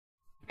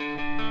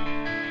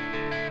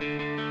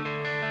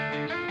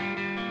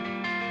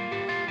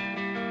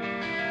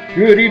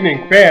Good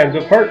evening, fans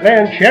of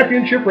Heartland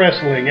Championship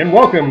Wrestling, and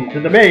welcome to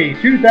the May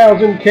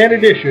 2010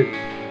 edition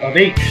of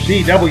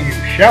HCW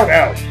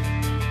Shoutout.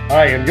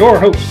 I am your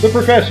host, the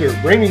Professor,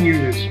 bringing you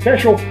this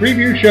special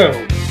preview show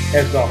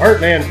as the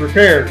Heartland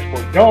prepares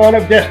for Dawn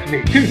of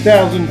Destiny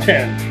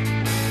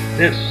 2010.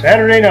 This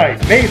Saturday night,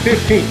 May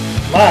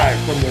 15th, live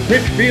from the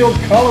Richfield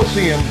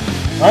Coliseum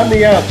on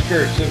the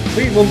outskirts of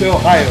Cleveland,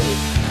 Ohio,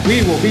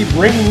 we will be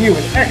bringing you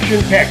an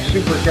action-packed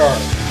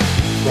supercard.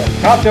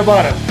 From top to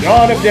bottom,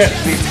 Dawn of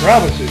Destiny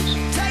promises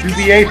to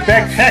be a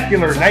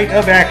spectacular night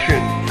of action.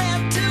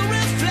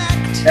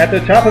 At the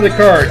top of the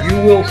card, you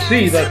will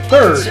see the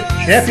third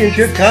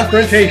championship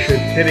confrontation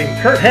pitting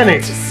Curt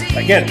Hennig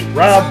against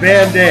Rob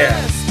Van Dam.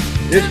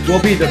 This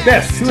will be the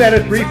best 2 out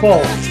of 3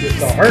 falls with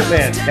the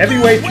Heartland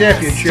Heavyweight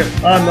Championship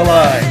on the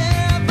line.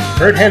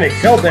 Curt Hennig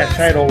held that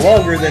title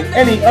longer than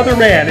any other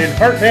man in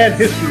Heartland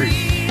history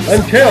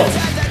until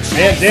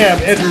Van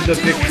Dam entered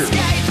the picture.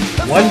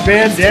 One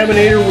Van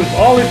Daminator was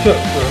all it took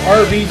for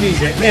RVD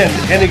to end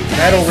Hennig's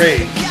title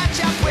reign.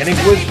 Hennig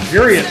was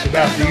furious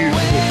about the use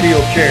of the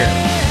steel chair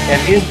and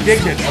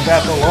indignant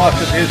about the loss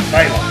of his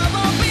title.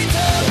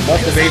 The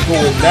month of April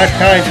was not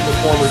kind to the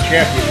former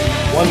champion.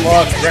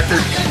 One-loss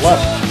record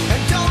slumped.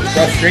 The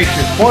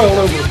frustration boiled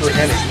over for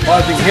Hennig,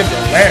 causing him to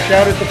lash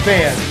out at the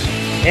fans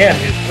and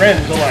his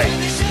friends alike.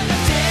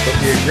 But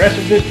the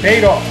aggressiveness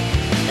paid off,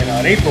 and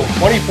on April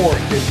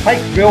 24th in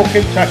Pikeville,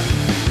 Kentucky,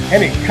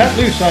 Hennig cut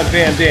loose on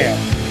Van Dam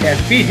and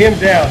beat him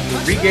down to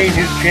regain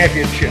his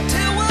championship.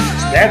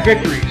 That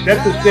victory set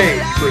the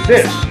stage for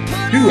this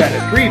 2 out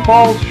of 3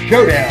 falls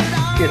showdown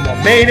in the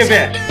main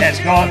event at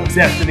Dawn of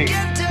Destiny.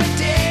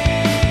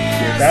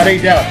 Without a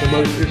doubt, the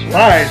most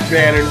despised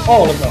man in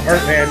all of the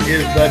Heartland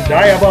is the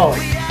diabolic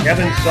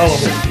Kevin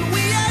Sullivan.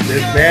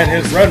 This man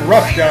has run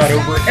roughshod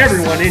over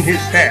everyone in his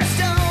path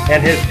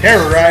and has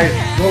terrorized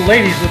the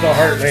ladies of the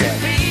Heartland.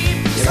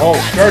 It all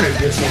started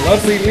with the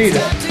lovely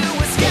Lita,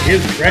 but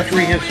his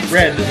treachery has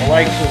spread to the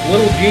likes of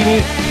Little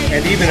Jeannie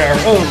and even our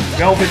own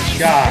Velvet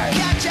Sky.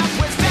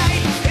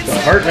 The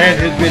Heartland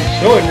has been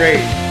so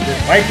enraged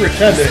that Mike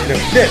Rotunda, in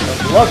a fit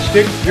of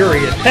lovestick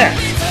fury,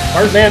 attacked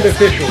Heartland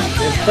officials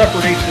and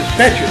suffered a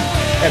suspension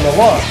and the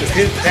loss of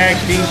his tag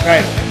team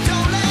title.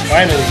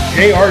 Finally,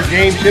 J.R.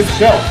 James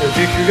himself has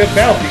issued a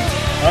bounty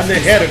on the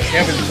head of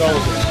Kevin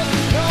Sullivan.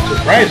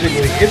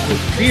 Surprisingly, it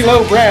was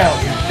D'Lo Brown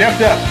who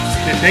stepped up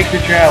to take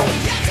the challenge.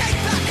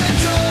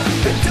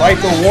 Despite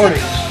the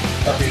warnings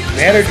of his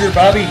manager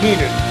Bobby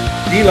Heenan,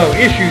 D'Lo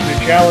issues a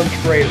challenge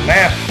for a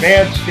last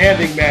man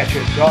standing match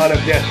at Dawn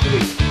of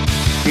Destiny.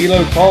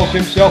 D'Lo calls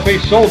himself a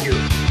soldier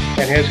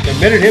and has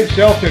committed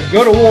himself to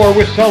go to war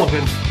with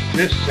Sullivan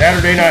this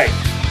Saturday night.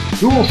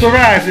 Who will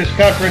survive this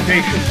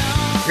confrontation?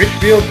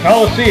 Richfield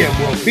Coliseum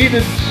will be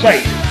the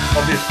site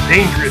of this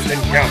dangerous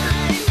encounter.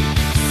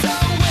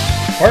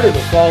 Part of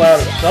the fallout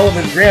of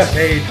Sullivan's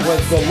rampage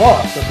was the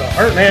loss of the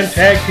Heartland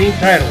Tag Team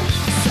titles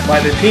by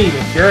the team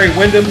of Barry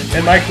Windham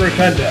and Mike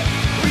Rotunda.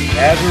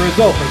 As a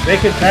result, the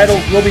vacant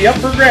titles will be up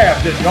for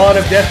grabs at Dawn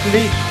of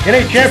Destiny in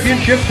a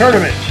championship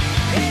tournament.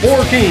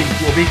 4 teams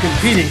will be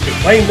competing to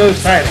claim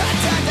those titles.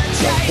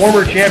 The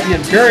former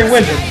champion Barry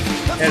Windham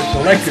has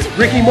selected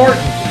Ricky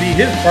Morton to be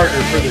his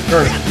partner for the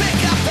tournament.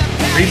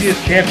 Previous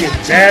champion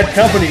Bad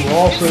Company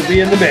will also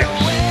be in the mix,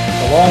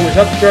 along with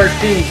upstart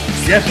teams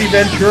Jesse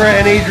Ventura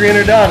and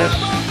Adrian Adonis,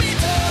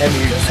 and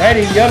the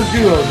exciting young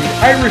duo, the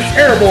Irish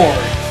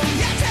Airborne.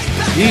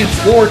 These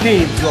 4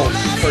 teams will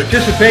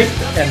participate,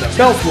 and the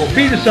belts will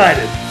be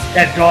decided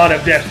at Dawn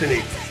of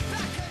Destiny.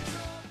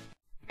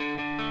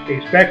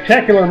 A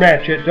spectacular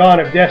match at Dawn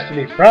of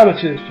Destiny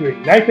promises to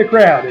ignite the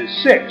crowd as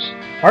 6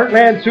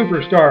 Heartland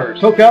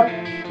superstars hook up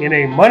in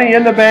a Money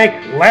in the Bank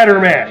ladder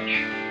match.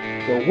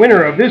 The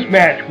winner of this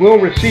match will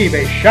receive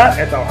a shot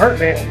at the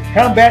Heartland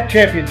Combat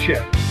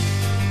Championship.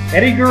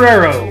 Eddie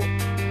Guerrero,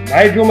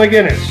 Nigel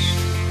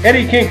McGuinness,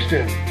 Eddie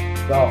Kingston,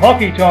 the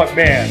Honky Tonk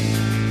Band,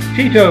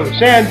 Tito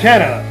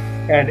Santana,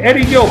 and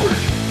Eddie Gilbert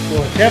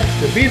will attempt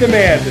to be the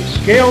man to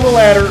scale the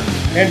ladder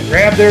and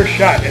grab their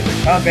shot at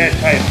the combat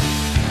title.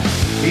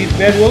 These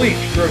men will each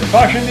throw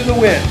caution to the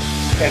wind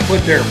and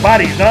put their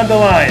bodies on the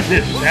line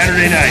this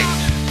Saturday night.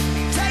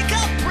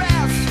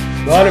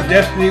 Dawn of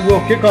Destiny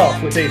will kick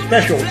off with a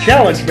special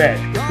challenge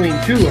match between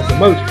 2 of the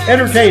most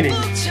entertaining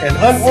and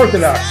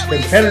unorthodox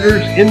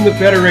competitors in the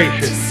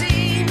Federation.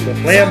 The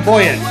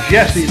flamboyant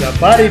Jesse the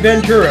Body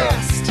Ventura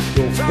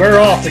will square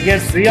off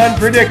against the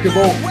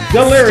unpredictable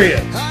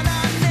Delirious.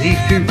 These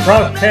 2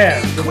 crossed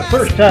paths for the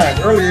first time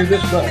earlier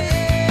this month,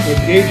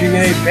 engaging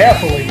in a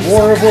baffling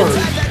war of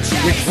words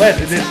which led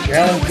to this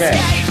challenge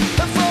match.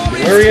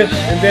 Delirious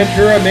and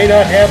Ventura may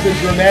not have the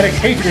dramatic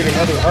hatred of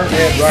other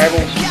Heartland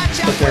rivals,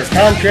 but their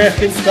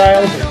contrasting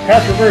styles and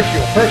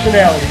controversial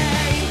personalities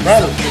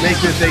promise to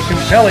make this a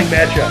compelling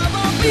matchup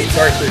to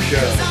start the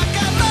show.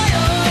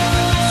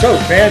 So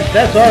fans,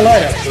 that's our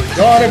lineup for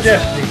Dawn of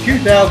Destiny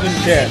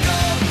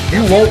 2010.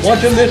 You won't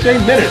want to miss a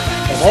minute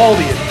of all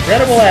the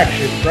incredible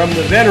action from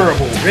the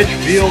venerable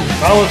Richfield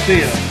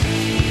Coliseum.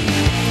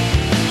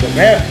 The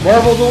masked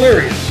Marvel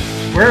Delirious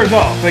squares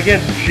off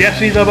against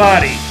Jesse the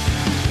Body.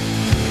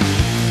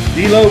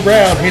 D'Lo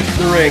Brown hits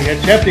the ring,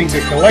 attempting to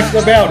collect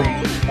the bounty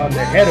on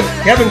the head of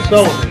Kevin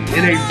Sullivan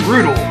in a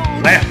brutal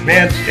last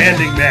man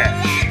standing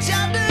match.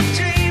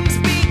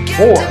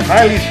 4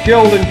 highly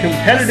skilled and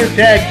competitive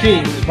tag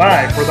teams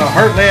vie for the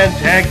Heartland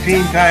Tag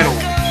Team titles.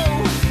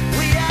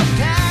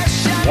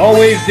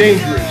 Always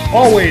dangerous,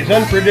 always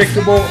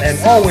unpredictable, and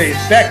always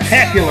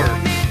spectacular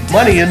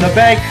Money in the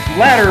Bank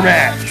ladder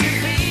match.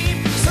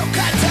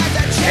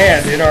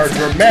 And in our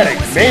dramatic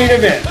main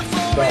event,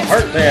 the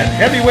Heartland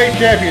Heavyweight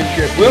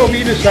Championship will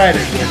be decided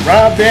when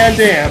Rob Van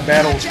Dam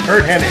battles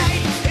Kurt Hennig,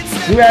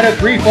 who had a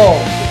 3 falls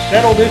to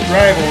settle this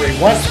rivalry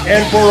once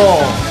and for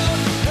all.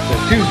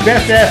 The 2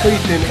 best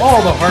athletes in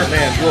all the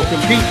Heartland will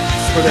compete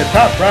for the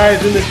top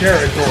prize in the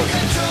territory,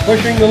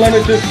 pushing the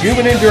limits of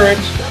human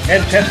endurance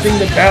and testing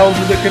the bounds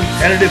of the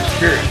competitive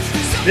spirit.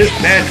 This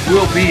match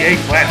will be a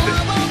classic.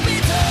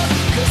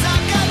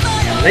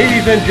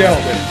 Ladies and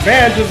gentlemen,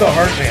 fans of the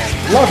Heartland,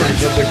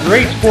 lovers of the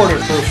great sport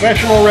of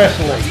professional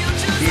wrestling,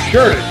 be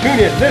sure to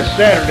tune in this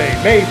Saturday,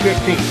 May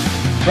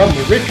 15th, from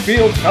the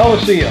Richfield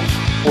Coliseum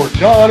for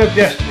Dawn of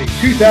Destiny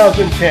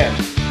 2010.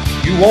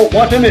 You won't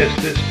want to miss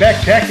this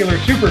spectacular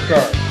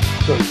supercard,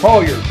 so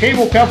call your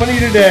cable company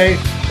today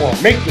or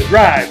make the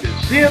drive to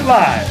see it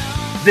live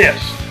this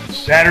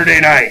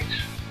Saturday night.